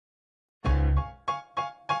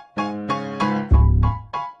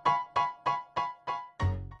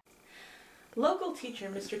Local teacher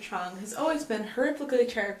Mr. Chong has always been horrifically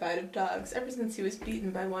terrified of dogs ever since he was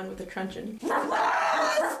beaten by one with a truncheon.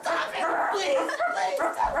 Stop it! Please!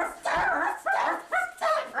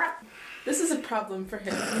 This is a problem for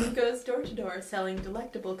him when he goes door to door selling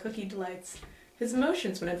delectable cookie delights. His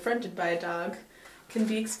emotions when confronted by a dog can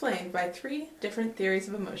be explained by 3 different theories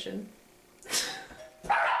of emotion.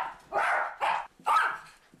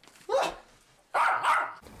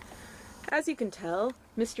 As you can tell,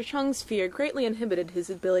 Mr. Chong's fear greatly inhibited his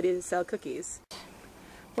ability to sell cookies.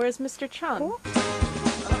 Whereas Mr. Chong...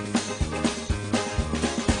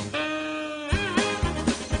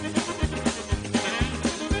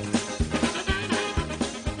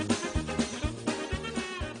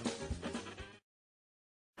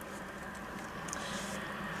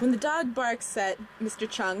 When the dog barks at Mr.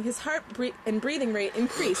 Chong, his heart and breathing rate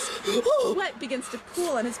increase. Sweat begins to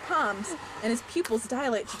pool on his palms, and his pupils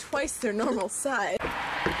dilate to twice their normal size.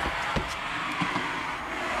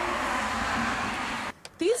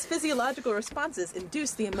 These physiological responses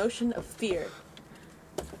induce the emotion of fear.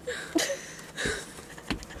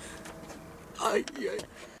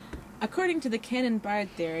 According to the Cannon-Bard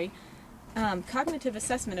theory, cognitive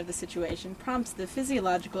assessment of the situation prompts the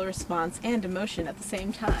physiological response and emotion at the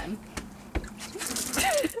same time.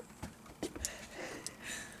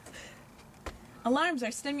 Alarms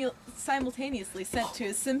are simultaneously sent to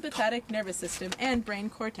his sympathetic nervous system and brain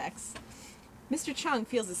cortex. Mr. Chong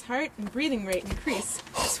feels his heart and breathing rate increase,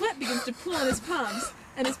 sweat begins to pool in his palms,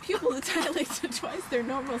 and his pupils dilate to twice their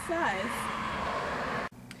normal size.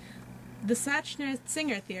 The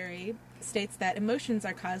Sachner-Singer theory states that emotions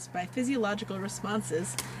are caused by physiological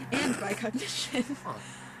responses and by cognition.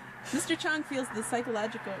 Mr. Chong feels the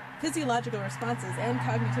physiological responses and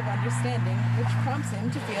cognitive understanding, which prompts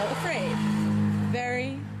him to feel afraid.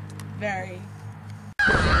 Very, very